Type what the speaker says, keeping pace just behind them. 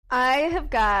I have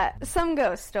got some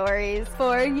ghost stories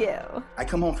for you. I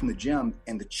come home from the gym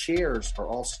and the chairs are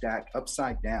all stacked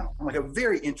upside down, like a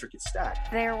very intricate stack.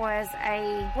 There was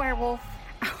a werewolf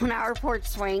on our porch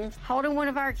swing holding one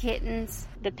of our kittens.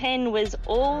 The pen was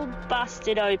all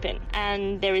busted open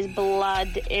and there is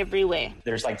blood everywhere.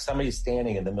 There's like somebody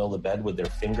standing in the middle of the bed with their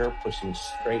finger pushing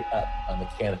straight up on the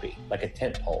canopy, like a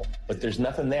tent pole. But there's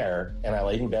nothing there, and I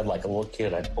laid in bed like a little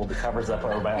kid. I pulled the covers up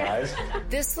over my eyes.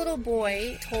 This little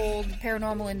boy told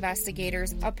paranormal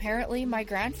investigators, apparently my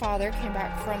grandfather came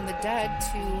back from the dead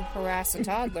to harass a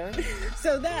toddler.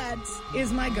 So that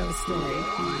is my ghost story.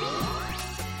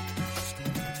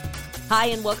 Hi,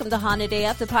 and welcome to Haunted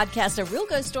AF, the podcast of real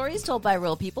ghost stories told by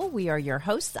real people. We are your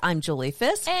hosts. I'm Julie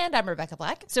Fisk. And I'm Rebecca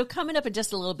Black. So coming up in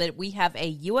just a little bit, we have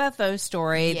a UFO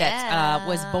story that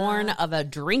was born of a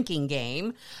drinking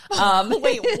game.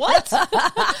 Wait, what?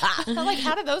 Like,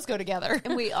 how did those go together?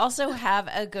 And we also have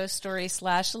a ghost story /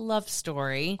 love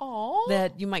story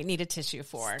that you might need a tissue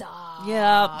for. Stop.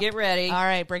 Yeah, get ready. All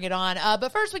right, bring it on.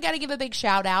 But first, we got to give a big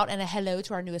shout out and a hello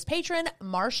to our newest patron,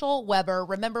 Marshall Weber.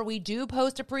 Remember, we do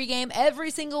post a pregame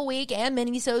every single week and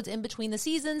mini-sodes in between the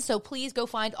seasons, so please go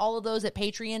find all of those at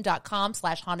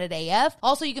patreon.com/hauntedaf.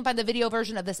 Also, you can find the video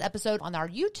version of this episode on our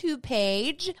YouTube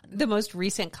page. The most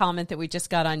recent comment that we just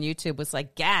got on YouTube was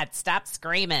like, Gad, stop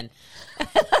screaming.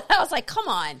 I was like, come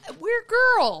on. We're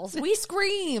girls. We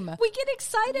scream. We get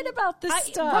excited about this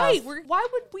stuff. Right. Why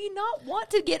would we not want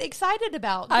to get excited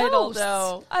about ghosts? I don't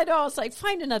know. I know. It's like,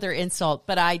 find another insult,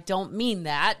 but I don't mean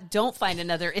that. Don't find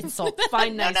another insult.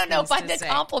 Find nice No. Find to a say.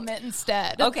 compliment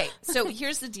instead. Okay, so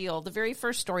here's the deal. The very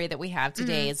first story that we have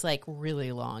today is like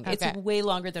really long. Okay. It's way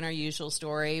longer than our usual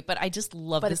story, but I just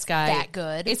love this it's guy. that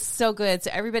good. It's so good.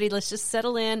 So everybody, let's just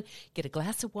settle in, get a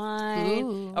glass of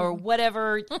wine or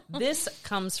whatever. This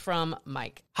comes from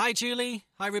Mike. Hi, Julie.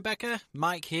 Hi, Rebecca.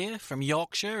 Mike here from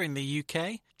Yorkshire in the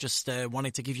UK. Just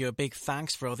wanted to give you a big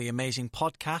thanks for all the amazing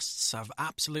podcasts. I've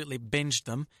absolutely binged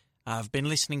them. I've been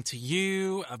listening to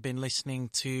you. I've been listening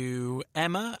to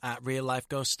Emma at Real Life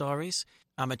Ghost Stories.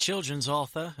 I'm a children's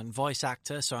author and voice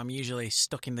actor, so I'm usually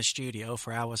stuck in the studio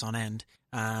for hours on end.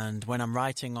 And when I'm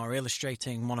writing or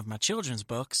illustrating one of my children's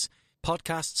books,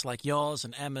 podcasts like yours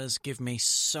and Emma's give me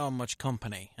so much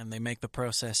company, and they make the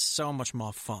process so much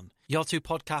more fun. Your two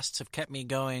podcasts have kept me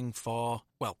going for,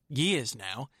 years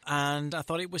now, and I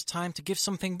thought it was time to give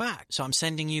something back. So I'm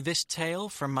sending you this tale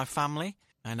from my family,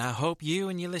 and I hope you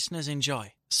and your listeners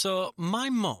enjoy. So, my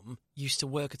mum used to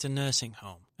work at a nursing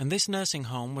home, and this nursing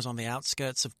home was on the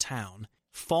outskirts of town.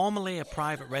 Formerly a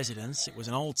private residence, it was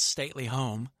an old stately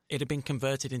home. It had been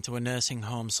converted into a nursing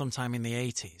home sometime in the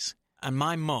 80s. And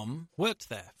my mum worked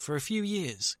there for a few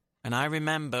years. And I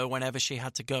remember whenever she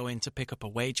had to go in to pick up a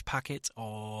wage packet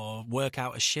or work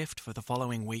out a shift for the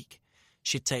following week,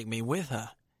 she'd take me with her.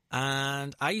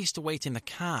 And I used to wait in the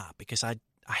car because I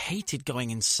hated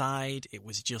going inside. It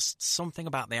was just something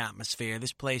about the atmosphere.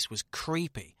 This place was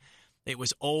creepy. It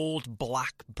was old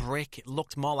black brick. It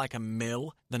looked more like a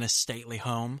mill than a stately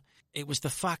home. It was the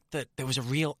fact that there was a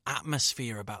real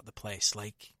atmosphere about the place,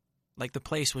 like the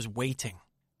place was waiting.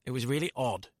 It was really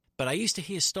odd. But I used to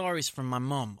hear stories from my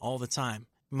mum all the time.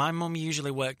 My mum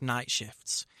usually worked night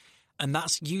shifts, and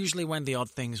that's usually when the odd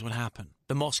things would happen.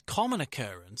 The most common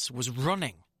occurrence was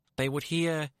running. They would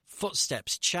hear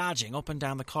footsteps charging up and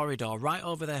down the corridor right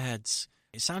over their heads.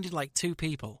 It sounded like two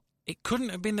people. It couldn't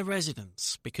have been the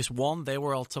residents because, one, they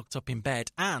were all tucked up in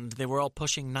bed and they were all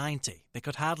pushing 90. They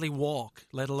could hardly walk,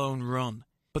 let alone run.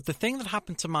 But the thing that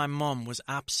happened to my mum was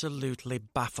absolutely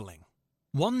baffling.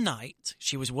 One night,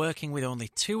 she was working with only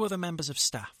 2 other members of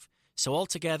staff. So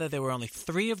altogether, there were only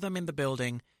 3 of them in the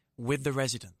building with the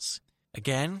residents.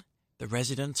 Again, the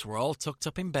residents were all tucked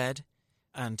up in bed.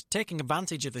 And taking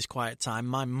advantage of this quiet time,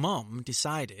 my mum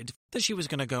decided that she was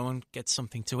going to go and get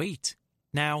something to eat.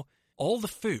 Now, all the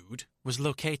food was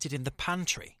located in the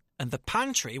pantry, and the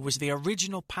pantry was the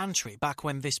original pantry back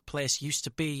when this place used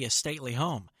to be a stately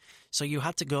home. So you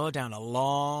had to go down a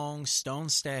long stone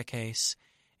staircase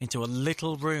into a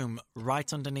little room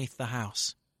right underneath the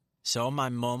house. So my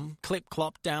mum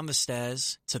clip-clopped down the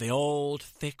stairs to the old,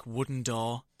 thick wooden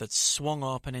door that swung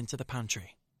open into the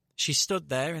pantry. She stood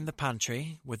there in the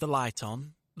pantry with the light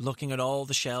on, looking at all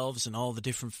the shelves and all the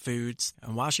different foods,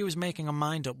 and while she was making her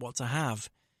mind up what to have,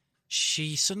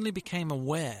 she suddenly became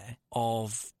aware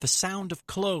of the sound of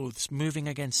clothes moving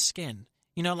against skin.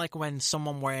 You know, like when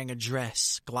someone wearing a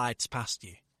dress glides past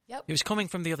you. Yep. It was coming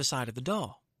from the other side of the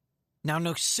door. Now,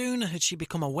 no sooner had she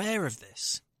become aware of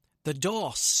this, the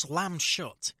door slammed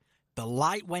shut, the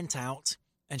light went out,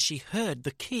 and she heard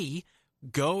the key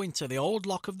go into the old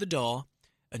lock of the door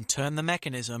and turn the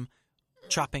mechanism,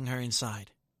 trapping her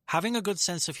inside. Having a good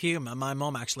sense of humour, my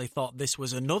mum actually thought this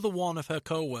was another one of her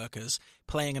co-workers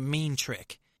playing a mean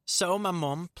trick. So my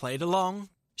mum played along.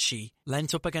 She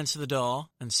leant up against the door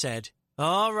and said,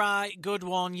 "All right, good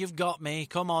one, you've got me.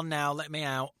 Come on now, let me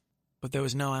out." But there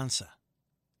was no answer.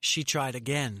 She tried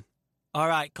again. "All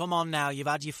right, come on now, you've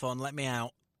had your fun, let me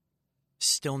out."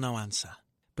 Still no answer.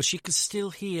 But she could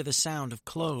still hear the sound of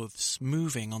clothes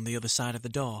moving on the other side of the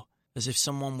door, as if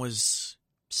someone was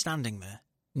standing there.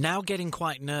 Now getting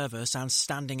quite nervous and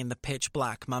standing in the pitch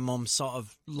black, my mum sort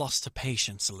of lost her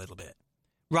patience a little bit.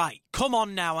 "Right, come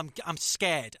on now, I'm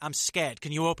scared. I'm scared.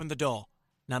 Can you open the door?"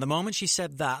 Now, the moment she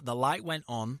said that, the light went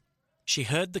on. She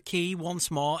heard the key once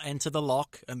more enter the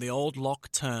lock and the old lock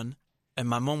turn, and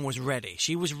my mum was ready.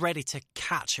 She was ready to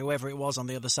catch whoever it was on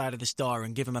the other side of this door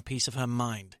and give him a piece of her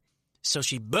mind. So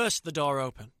she burst the door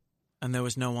open, and there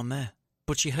was no one there.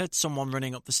 But she heard someone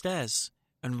running up the stairs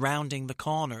and rounding the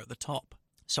corner at the top.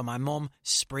 So my mum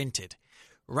sprinted,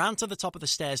 ran to the top of the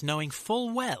stairs, knowing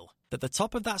full well that the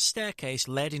top of that staircase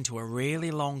led into a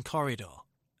really long corridor.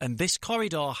 And this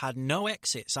corridor had no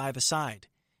exits either side.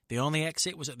 The only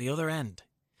exit was at the other end.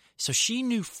 So she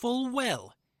knew full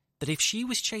well that if she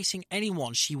was chasing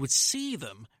anyone, she would see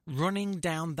them running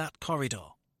down that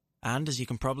corridor. And as you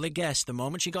can probably guess, the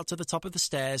moment she got to the top of the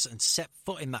stairs and set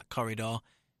foot in that corridor,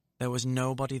 there was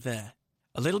nobody there.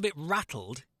 A little bit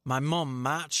rattled, my mum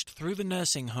marched through the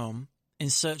nursing home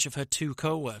in search of her two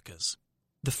co-workers.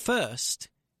 The first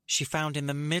she found in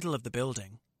the middle of the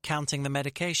building, counting the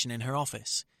medication in her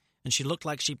office, and she looked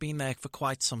like she'd been there for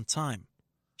quite some time.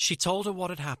 She told her what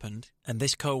had happened, and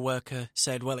this co-worker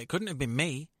said, "Well, it couldn't have been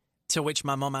me," to which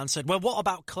my mum answered, "Well, what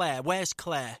about Claire? Where's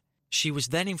Claire?" She was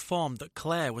then informed that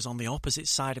Claire was on the opposite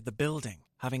side of the building,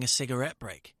 having a cigarette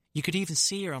break. You could even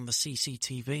see her on the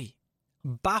CCTV.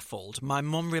 Baffled, my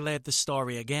mum relayed the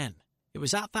story again. It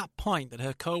was at that point that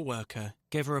her co-worker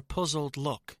gave her a puzzled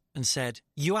look and said,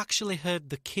 "You actually heard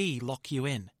the key lock you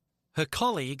in." Her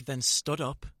colleague then stood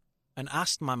up and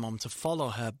asked my mum to follow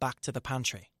her back to the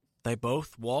pantry. They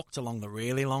both walked along the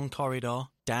really long corridor,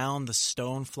 down the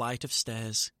stone flight of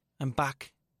stairs, and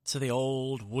back to the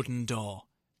old wooden door.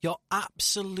 "You're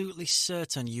absolutely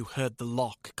certain you heard the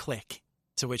lock click?"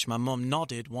 To which my mum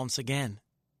nodded once again.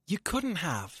 "You couldn't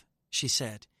have," she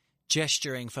said,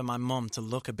 gesturing for my mum to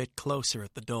look a bit closer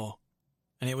at the door.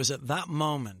 And it was at that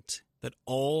moment that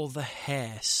all the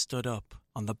hair stood up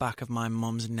on the back of my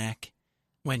mum's neck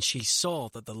when she saw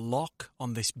that the lock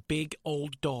on this big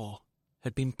old door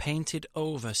had been painted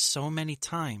over so many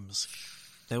times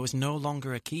there was no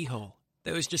longer a keyhole.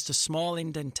 There was just a small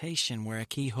indentation where a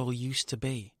keyhole used to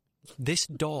be. This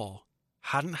door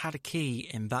hadn't had a key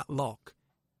in that lock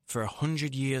for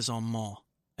 100 years or more.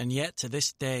 And yet, to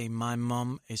this day, my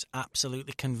mum is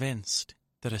absolutely convinced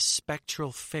that a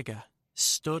spectral figure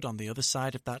stood on the other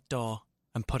side of that door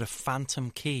and put a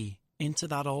phantom key into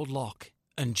that old lock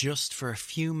and just for a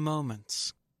few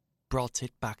moments brought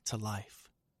it back to life.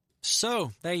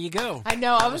 So, there you go. I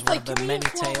know, I was like, one of the many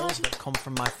tales that come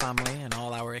from my family and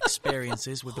all our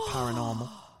experiences with the paranormal.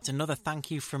 It's another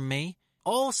thank you from me.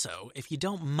 Also, if you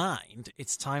don't mind,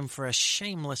 it's time for a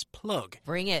shameless plug.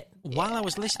 Bring it. While I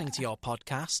was listening to your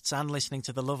podcasts and listening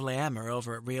to the lovely Emma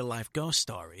over at Real Life Ghost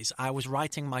Stories, I was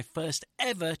writing my first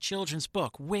ever children's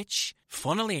book, which,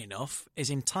 funnily enough, is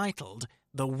entitled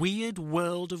The Weird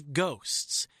World of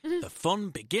Ghosts, the fun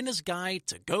beginner's guide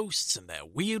to ghosts and their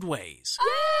weird ways.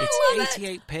 It's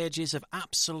 88 pages of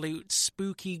absolute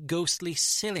spooky, ghostly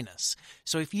silliness.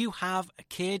 So if you have a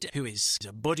kid who is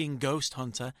a budding ghost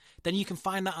hunter, then you can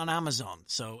find that on Amazon.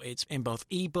 So it's in both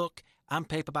ebook and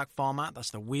paperback format.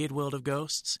 That's The Weird World of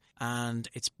Ghosts. And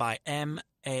it's by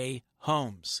M.A.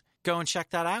 Holmes. Go and check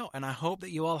that out, and I hope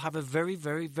that you all have a very,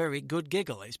 very, very good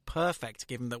giggle. It's perfect,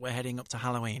 given that we're heading up to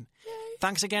Halloween.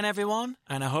 Thanks again, everyone,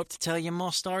 and I hope to tell you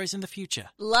more stories in the future.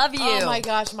 Love you. Oh, my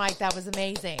gosh, Mike, that was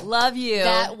amazing. Love you.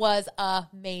 That was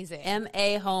amazing.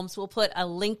 M.A. Holmes. We'll put a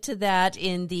link to that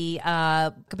in the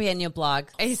companion blog.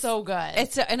 It's so good.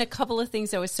 And a couple of things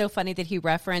that was so funny that he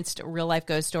referenced Real Life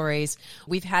Ghost Stories.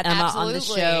 We've had Emma on the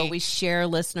show. We share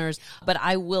listeners. But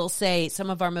I will say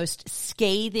some of our most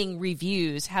scathing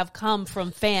reviews have come from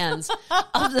fans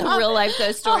of the Real Life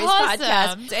Ghost Stories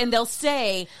podcast. And they'll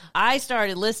say, I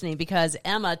started listening because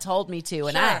because Emma told me to,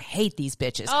 and I hate these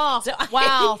bitches. Oh, so,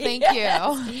 wow. Thank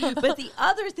you. But the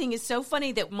other thing is so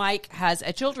funny that Mike has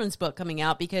a children's book coming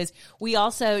out, because we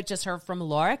also just heard from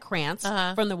Laura Krantz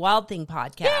from the Wild Thing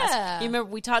podcast. Yeah. You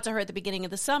remember we talked to her at the beginning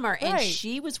of the summer, and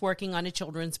she was working on a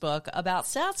children's book about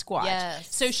Sasquatch.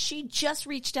 Yes. So she just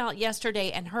reached out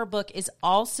yesterday, and her book is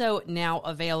also now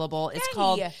available. It's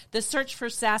called The Search for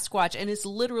Sasquatch, and it's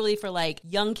literally for like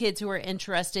young kids who are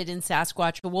interested in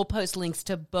Sasquatch. We'll post links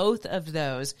to both of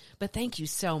those. But thank you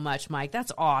so much, Mike.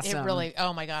 That's awesome. It really,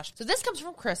 oh my gosh. So this comes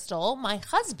from Crystal. My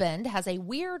husband has a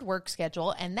weird work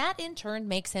schedule, and that in turn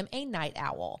makes him a night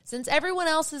owl. Since everyone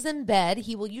else is in bed,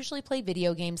 he will usually play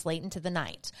video games late into the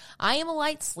night. I am a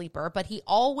light sleeper, but he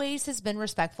always has been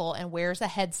respectful and wears a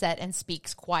headset and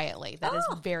speaks quietly. That is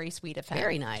very sweet of him.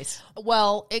 Very nice.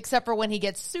 Well, except for when he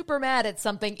gets super mad at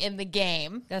something in the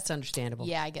game. That's understandable.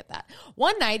 Yeah, I get that.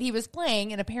 One night he was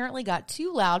playing and apparently got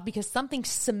too loud because something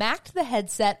smacked the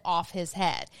headset off his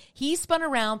head. He spun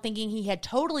around thinking he had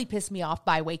totally pissed me off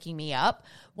by waking me up.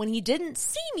 When he didn't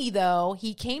see me, though,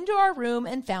 he came to our room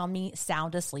and found me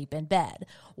sound asleep in bed.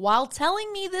 While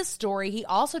telling me this story, he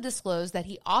also disclosed that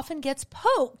he often gets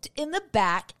poked in the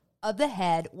back of the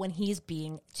head when he's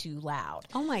being too loud.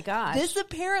 Oh my gosh. This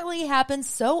apparently happens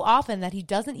so often that he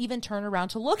doesn't even turn around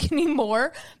to look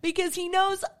anymore because he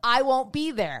knows I won't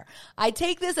be there. I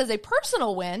take this as a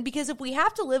personal win because if we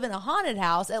have to live in a haunted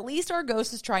house, at least our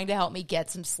ghost is trying to help me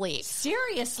get some sleep.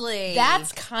 Seriously.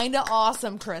 That's kind of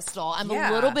awesome, Crystal. I'm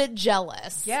a little bit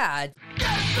jealous. Yeah.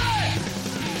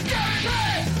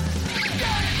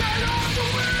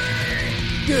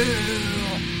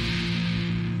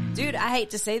 Dude, I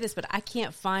hate to say this, but I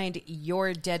can't find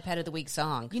your Dead Pet of the Week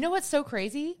song. You know what's so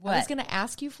crazy? What? I was going to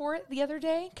ask you for it the other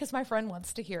day because my friend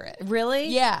wants to hear it. Really?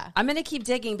 Yeah. I'm going to keep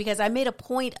digging because I made a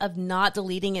point of not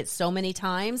deleting it so many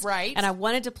times. Right. And I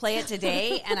wanted to play it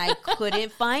today, and I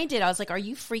couldn't find it. I was like, are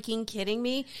you freaking kidding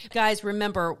me? Guys,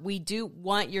 remember, we do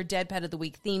want your Dead Pet of the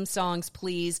Week theme songs,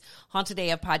 please.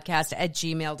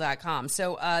 hauntedafpodcast@gmail.com.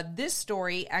 So this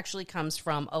story actually comes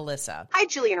from Alyssa. Hi,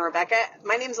 Julie and Rebecca.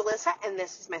 My name's Alyssa, and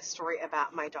this is my story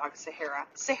about my dog, Sahara.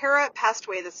 Sahara passed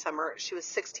away this summer. She was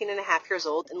 16 and a half years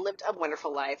old and lived a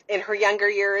wonderful life. In her younger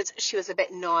years, she was a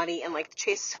bit naughty and liked to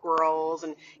chase squirrels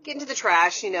and get into the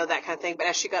trash, that kind of thing. But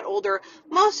as she got older,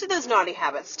 most of those naughty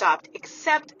habits stopped,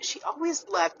 except she always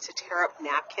loved to tear up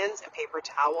napkins and paper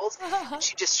towels, and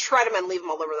she'd just shred them and leave them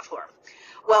all over the floor.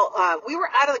 Well, we were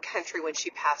out of the country when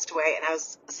she passed away, and I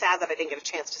was sad that I didn't get a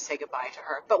chance to say goodbye to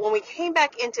her. But when we came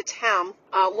back into town,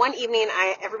 one evening,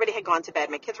 everybody had gone to bed.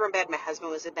 My kids were in bed. My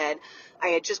husband was in bed. I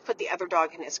had just put the other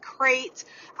dog in his crate,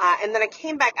 and then I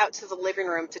came back out to the living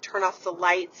room to turn off the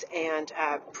lights and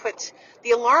put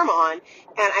the alarm on, and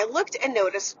I looked and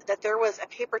noticed that there was a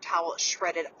paper towel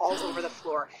shredded all over the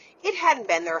floor. It hadn't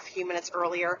been there a few minutes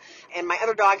earlier, and my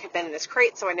other dog had been in his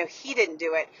crate, so I know he didn't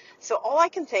do it. So all I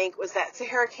can think was that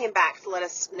Sahara came back to let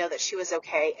us know that she was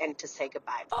okay and to say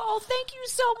goodbye. Oh, thank you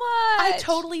so much. I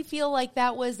totally feel like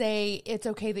that was it's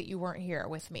okay that you weren't here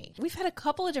with me. We've had a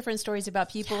couple of different stories about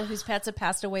people whose pets have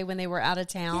passed away when they were out of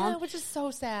town. Yeah, which is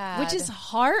so sad. Which is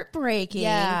heartbreaking.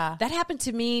 Yeah. That happened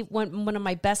to me when one of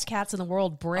my best cats in the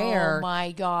world, Brer. Oh,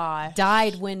 my gosh.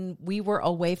 Died when we were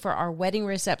away for our wedding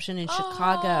reception in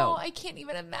Chicago. Oh, I can't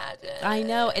even imagine. I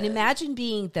know. And imagine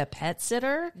being the pet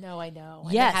sitter. No, I know.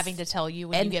 Yes. And having to tell you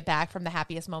when you get back from the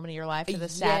happiest moment of your life to the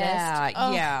saddest.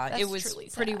 Yeah. It was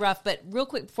pretty rough. But real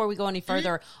quick, before we go any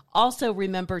further, also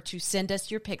remember to send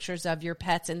us your pictures of your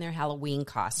pets in their Halloween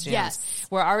costumes. Yes.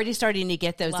 We're already starting to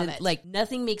get those. Like,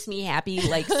 nothing makes me happy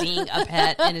like seeing a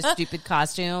pet in a stupid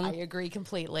costume. I agree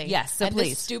completely. Yes, so and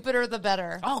please. The stupider, the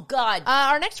better. Oh, God.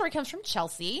 Our next story comes from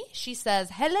Chelsea. She says,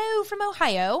 hello from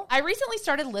Ohio. I recently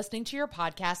started listening to your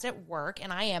podcast at work,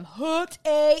 and I am hooked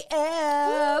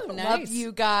AF. Ooh, nice. Love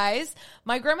you guys.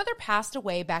 My grandmother passed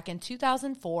away back in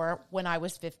 2004 when I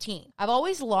was 15. I've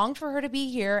always longed for her to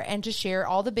be here and to share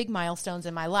all the big milestones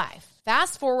in my life.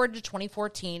 Fast forward to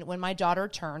 2014 when my daughter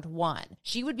turned 1.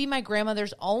 She would be my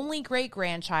grandmother's only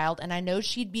great-grandchild, and I know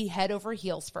she'd be head over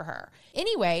heels for her.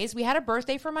 Anyways, we had a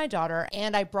birthday for my daughter,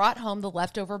 and I brought home the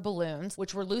leftover balloons,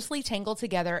 which were loosely tangled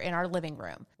together in our living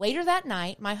room. Later that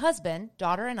night, my husband,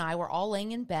 daughter, and I were all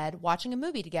laying in bed watching a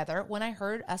movie together when I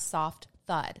heard a soft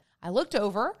thud. I looked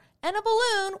over, and a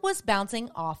balloon was bouncing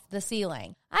off the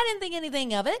ceiling. I didn't think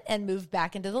anything of it and moved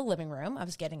back into the living room. I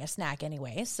was getting a snack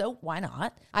anyway, so why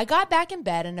not? I got back in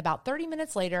bed, and about 30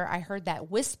 minutes later, I heard that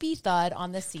wispy thud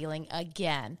on the ceiling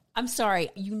again. I'm sorry.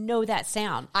 You know that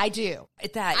sound. I do.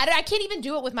 I can't even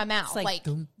do it with my mouth. It's like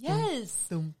dum, yes.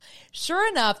 Dum. Sure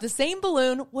enough, the same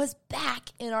balloon was back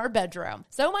in our bedroom.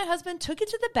 So my husband took it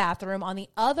to the bathroom on the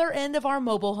other end of our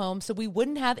mobile home so we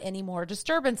wouldn't have any more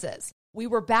disturbances. We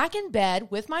were back in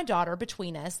bed with my daughter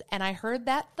between us, and I heard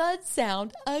that thud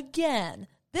sound again.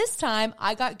 This time,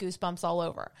 I got goosebumps all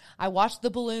over. I watched the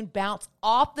balloon bounce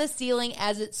off the ceiling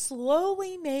as it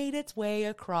slowly made its way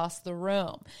across the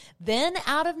room. Then,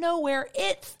 out of nowhere,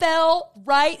 it fell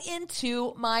right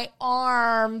into my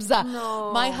arms.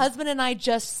 No. My husband and I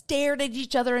just stared at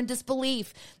each other in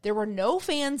disbelief. There were no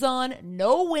fans on,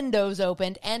 no windows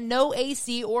opened, and no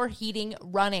AC or heating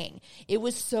running. It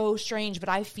was so strange, but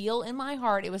I feel in my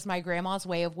heart it was my grandma's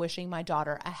way of wishing my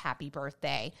daughter a happy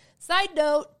birthday. Side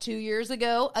note, 2 years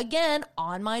ago, again,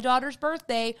 on my daughter's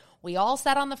birthday, we all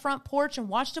sat on the front porch and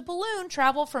watched a balloon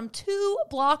travel from 2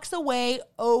 blocks away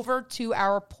over to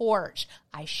our porch.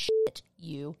 I shit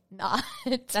you not.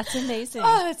 That's amazing.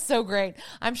 Oh, it's so great.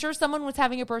 I'm sure someone was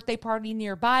having a birthday party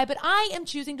nearby, but I am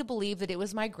choosing to believe that it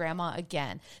was my grandma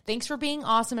again. Thanks for being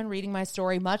awesome and reading my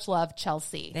story. Much love,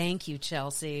 Chelsea. Thank you,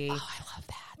 Chelsea. Oh, I love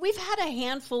that. We've had a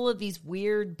handful of these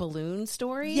weird balloon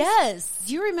stories. Yes.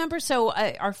 Do you remember? So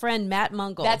our friend Matt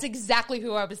Mungle. That's exactly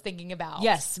who I was thinking about.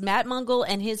 Yes. Matt Mungle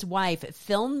and his wife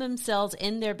filmed themselves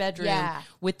in their bedroom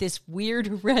with this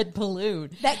weird red balloon.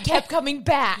 That kept coming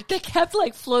back. That kept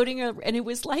like floating around, and it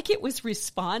was like it was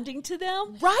responding to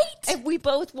them. Right. And we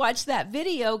both watched that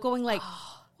video going like,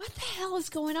 what the hell is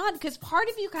going on? Because part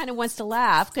of you kind of wants to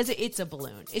laugh because it's a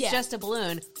balloon. It's just a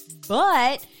balloon.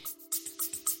 But...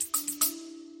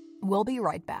 We'll be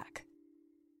right back.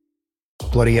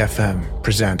 Bloody FM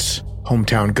presents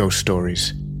Hometown Ghost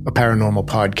Stories, a paranormal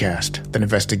podcast that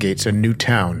investigates a new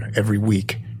town every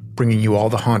week, bringing you all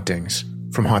the hauntings,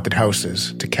 from haunted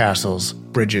houses to castles,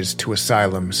 bridges to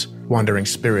asylums, wandering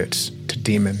spirits to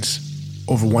demons.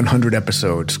 Over 100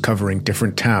 episodes covering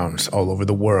different towns all over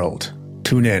the world.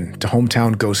 Tune in to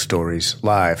Hometown Ghost Stories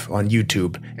live on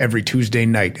YouTube every Tuesday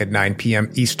night at 9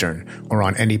 p.m. Eastern or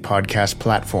on any podcast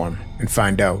platform and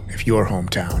find out if your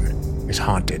hometown is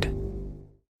haunted.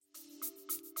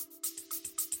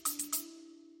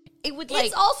 It would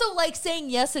it's also like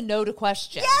saying yes and no to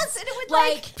questions. Yes, and it would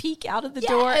like peek out of the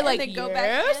door and then go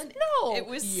back in. No. It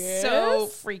was so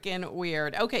freaking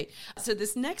weird. Okay, so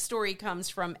this next story comes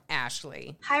from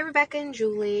Ashley. Hi, Rebecca and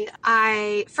Julie.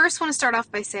 I first want to start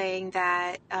off by saying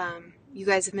that you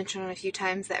guys have mentioned a few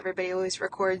times that everybody always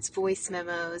records voice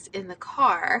memos in the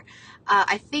car.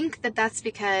 I think that that's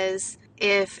because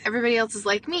if everybody else is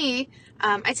like me,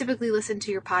 I typically listen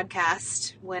to your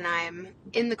podcast when I'm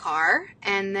in the car,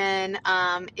 and then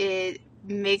it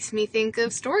makes me think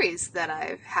of stories that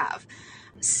I have.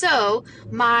 So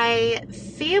my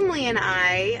family and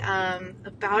I,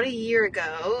 about a year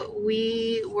ago,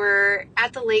 we were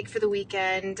at the lake for the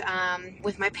weekend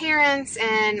with my parents,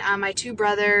 and my 2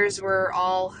 brothers were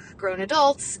all grown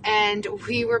adults, and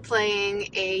we were playing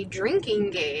a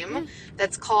drinking game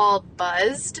that's called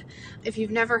Buzzed. If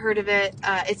you've never heard of it,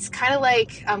 it's kind of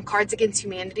like Cards Against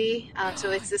Humanity. So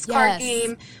it's this card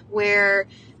game where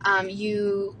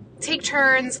you take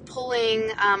turns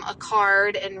pulling a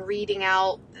card and reading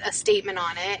out a statement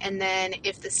on it, and then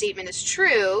if the statement is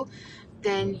true,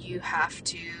 then you have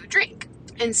to drink.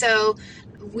 And so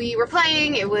we were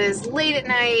playing, it was late at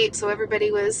night, so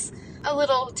everybody was a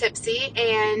little tipsy,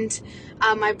 and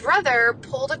my brother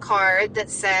pulled a card that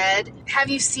said, "Have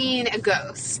you seen a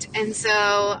ghost?" And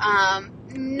so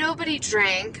nobody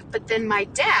drank, but then my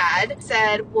dad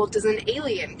said, "Well, does an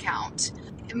alien count?"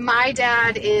 My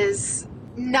dad is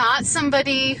not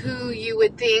somebody who you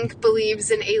would think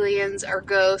believes in aliens or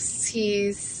ghosts.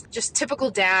 He's just typical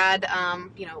dad,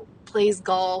 plays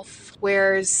golf,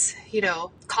 wears,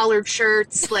 collared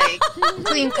shirts, like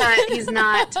clean cut. He's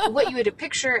not what you would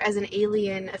picture as an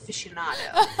alien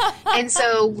aficionado. And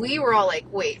so we were all like,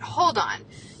 wait, hold on.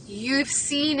 You've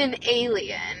seen an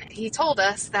alien. He told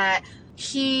us that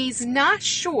he's not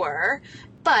sure,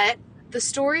 but the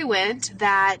story went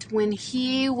that when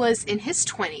he was in his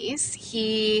 20s,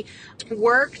 he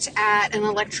worked at an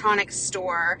electronics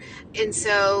store, and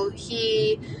so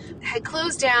he had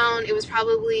closed down. It was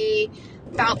probably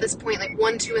about this point, like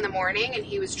 1, 2 in the morning, and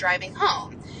he was driving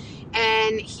home.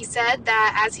 And he said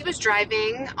that as he was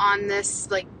driving on this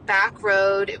back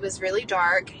road, it was really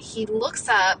dark, he looks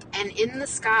up, and in the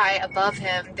sky above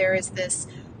him there is this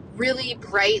really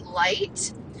bright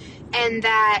light, and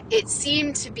that it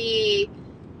seemed to be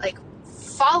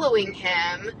following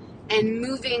him and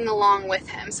moving along with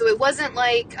him. So it wasn't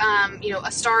like,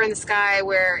 a star in the sky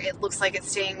where it looks like it's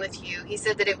staying with you. He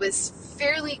said that it was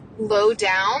fairly low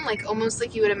down, like almost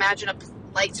like you would imagine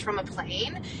lights from a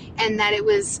plane, and that it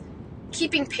was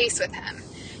keeping pace with him.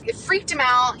 It freaked him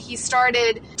out. He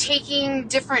started taking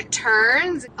different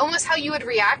turns, almost how you would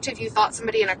react if you thought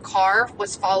somebody in a car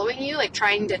was following you, like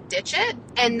trying to ditch it.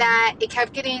 And that it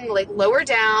kept getting like lower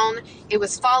down. It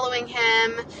was following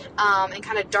him and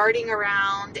kind of darting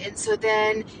around. And so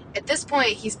then at this point,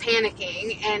 he's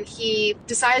panicking and he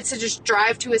decides to just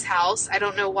drive to his house. I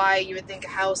don't know why you would think a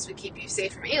house would keep you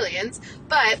safe from aliens,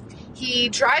 but he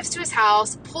drives to his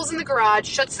house, pulls in the garage,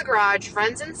 shuts the garage,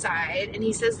 runs inside, and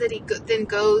he says that he then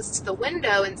goes to the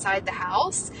window inside the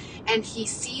house, and he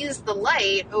sees the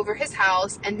light over his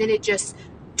house, and then it just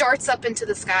darts up into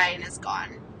the sky and is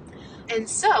gone. And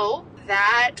so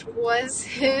that was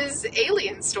his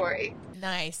alien story.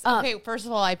 Nice. Okay, first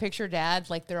of all, I picture Dad,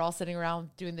 like they're all sitting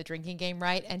around doing the drinking game,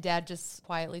 right? And Dad just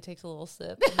quietly takes a little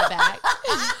sip in the back,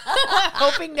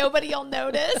 hoping nobody will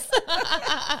notice.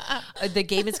 The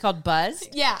game is called Buzz.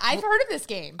 Yeah, I've heard of this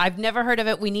game. I've never heard of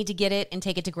it. We need to get it and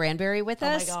take it to Granbury with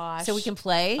us. Oh, my gosh. So we can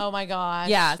play. Oh, my gosh.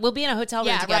 Yeah, we'll be in a hotel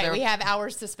room together. Right. We have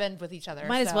hours to spend with each other.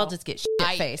 Might as well just get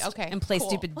shit-faced and play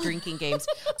stupid drinking games.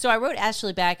 So I wrote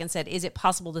Ashley back and said, is it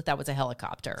possible that was a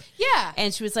helicopter? Yeah.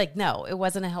 And she was like, no, it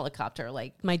wasn't a helicopter.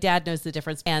 Like, my dad knows the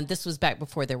difference. And this was back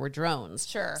before there were drones.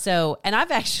 Sure. So, and I've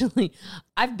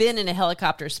been in a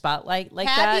helicopter spotlight like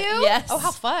have that. You? Yes. Oh,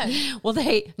 how fun. Well,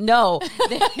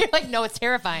 You're like, no, it's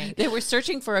terrifying. They were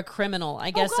searching for a criminal.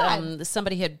 I guess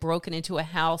somebody had broken into a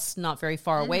house not very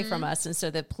far away from us. And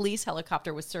so the police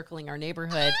helicopter was circling our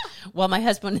neighborhood while my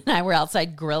husband and I were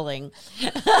outside grilling.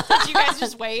 Did you guys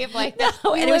just wave like, no,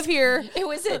 we live here? It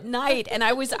was at night and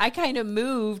I kind of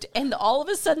moved and all of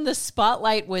a sudden the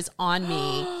spotlight was on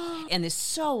me. And it's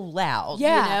so loud, you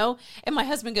know? And my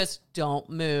husband goes, don't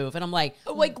move. And I'm like,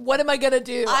 what am I going to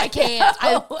do? I can't.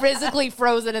 I'm physically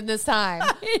frozen in this time.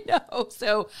 I know.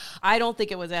 So I don't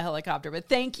think it was a helicopter, but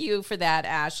thank you for that,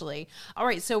 Ashley. All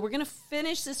right. So we're going to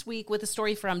finish this week with a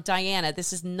story from Diana.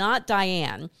 This is not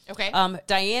Diane. Okay.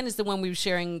 Diane is the one we were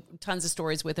sharing tons of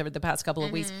stories with over the past couple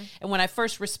of weeks. And when I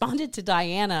first responded to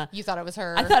Diana, you thought it was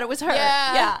her. I thought it was her.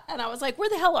 Yeah. And I was like, where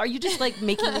the hell are you just like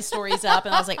making these stories up?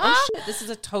 And I was like, oh shit, this is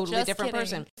a totally different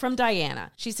person. From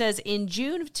Diana. She says, in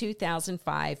June of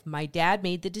 2005, my dad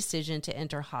made the decision to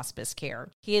enter hospice care.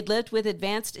 He had lived with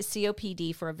advanced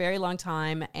COPD for a very long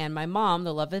time, and my mom,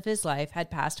 the love of his life,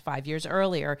 had passed 5 years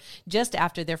earlier, just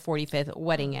after their 45th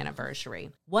wedding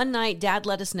anniversary. One night, Dad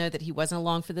let us know that he wasn't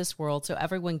along for this world, so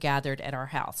everyone gathered at our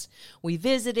house. We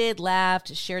visited,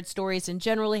 laughed, shared stories, and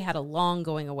generally had a long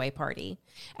going-away party.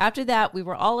 After that, we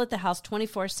were all at the house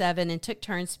 24/7 and took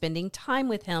turns spending time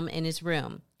with him in his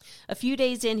room. A few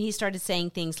days in, he started saying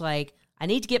things like, I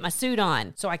need to get my suit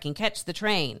on so I can catch the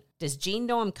train. Does Jean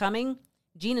know I'm coming?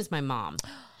 Jean is my mom.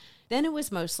 Then it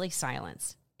was mostly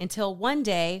silence. Until one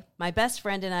day, my best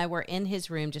friend and I were in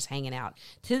his room just hanging out.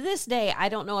 To this day, I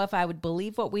don't know if I would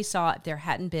believe what we saw if there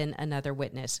hadn't been another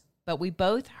witness. But we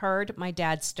both heard my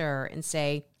dad stir and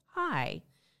say, hi.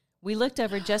 We looked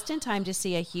over just in time to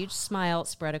see a huge smile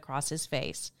spread across his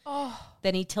face. Oh.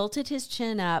 Then he tilted his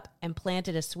chin up and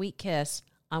planted a sweet kiss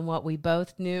on what we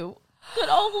both knew could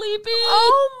only be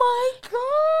my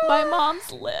God, my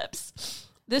mom's lips.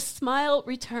 The smile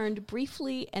returned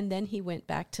briefly, and then he went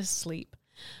back to sleep.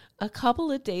 A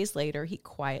couple of days later, he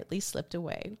quietly slipped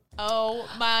away. Oh,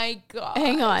 my God.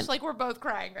 Hang on. It's like we're both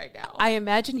crying right now. I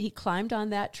imagine he climbed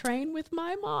on that train with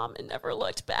my mom and never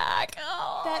looked back.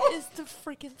 Oh. That is the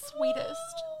freaking sweetest.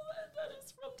 That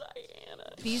is from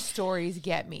Diana. These stories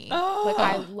get me. Oh. Like,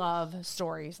 I love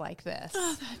stories like this.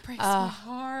 Oh, that breaks my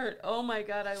heart. Oh, my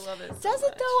God. I love it so Does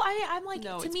much. it, though? I'm like,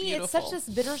 no, to it's me, beautiful. it's such this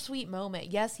bittersweet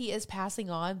moment. Yes, he is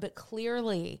passing on, but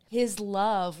clearly his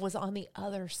love was on the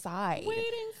other side.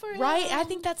 Waiting for him. Right? I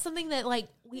think that's something that, like,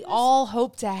 we all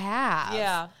hope to have.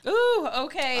 Yeah. Ooh,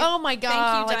 okay. Oh, my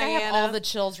God. Thank you, Diana. I have all the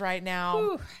chills right now.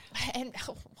 Ooh. And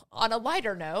on a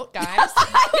lighter note, guys,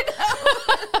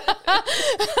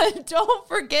 don't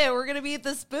forget, we're going to be at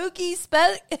the Spooky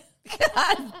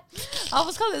I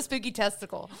almost call it a spooky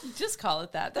testicle. Just call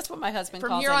it that. That's what my husband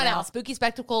calls it. From here on now. out,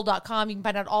 spookyspectacle.com. You can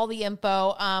find out all the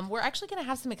info. We're actually going to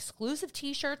have some exclusive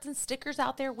t-shirts and stickers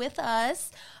out there with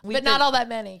us, but not all that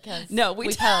many because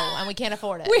we tow and we can't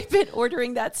afford it. We've been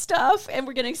ordering that stuff and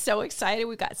we're getting so excited.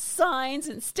 We've got signs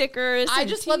and stickers. I and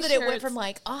just t-shirts. love that it went from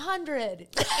like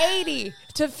 100 to 80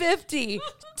 to 50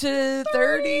 to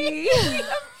 30.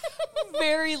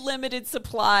 very limited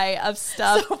supply of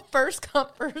stuff. So first come,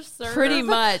 first serve. Pretty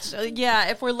much. Yeah,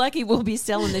 if we're lucky, we'll be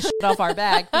selling this shit off our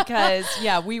back because,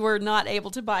 we were not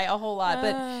able to buy a whole lot.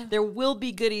 But there will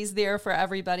be goodies there for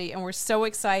everybody, and we're so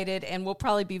excited, and we'll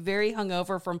probably be very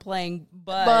hungover from playing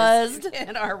Buzzed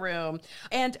in our room.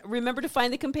 And remember to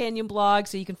find the companion blog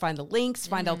so you can find the links,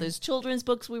 find all those children's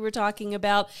books we were talking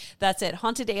about. That's at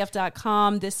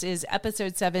hauntedaf.com. This is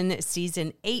episode 7,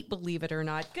 season 8, believe it or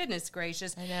not. Goodness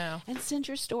gracious. I know. And send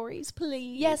your stories,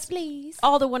 please. Yes, please.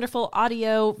 All the wonderful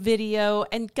audio, video,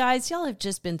 and guys, y'all have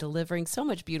just been delivering so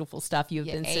much beautiful stuff you've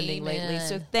been sending lately.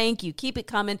 So thank you. Keep it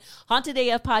coming.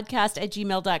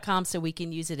 HauntedAFpodcast@gmail.com so we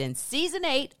can use it in season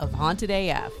 8 of Haunted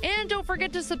AF. And don't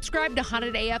forget to subscribe to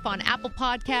Haunted AF on Apple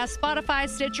Podcasts, Spotify,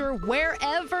 Stitcher,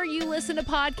 wherever you listen to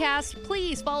podcasts.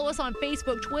 Please follow us on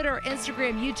Facebook, Twitter,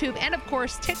 Instagram, YouTube, and of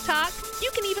course, TikTok.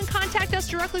 You can even contact us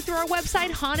directly through our website,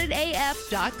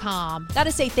 hauntedaf.com.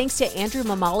 Gotta say thanks to Andrew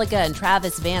Mamaliga and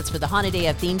Travis Vance for the Haunted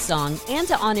AF theme song and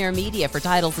to On Air Media for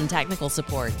titles and technical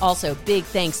support. Also, big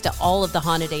thanks to all of the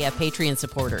Haunted AF Patreon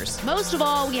supporters. Most of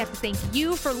all, we have to thank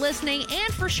you for listening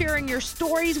and for sharing your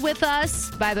stories with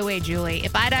us. By the way, Julie,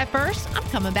 if I die first, I'm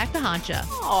coming back to haunt you.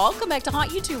 Oh, I'll come back to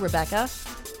haunt you too, Rebecca.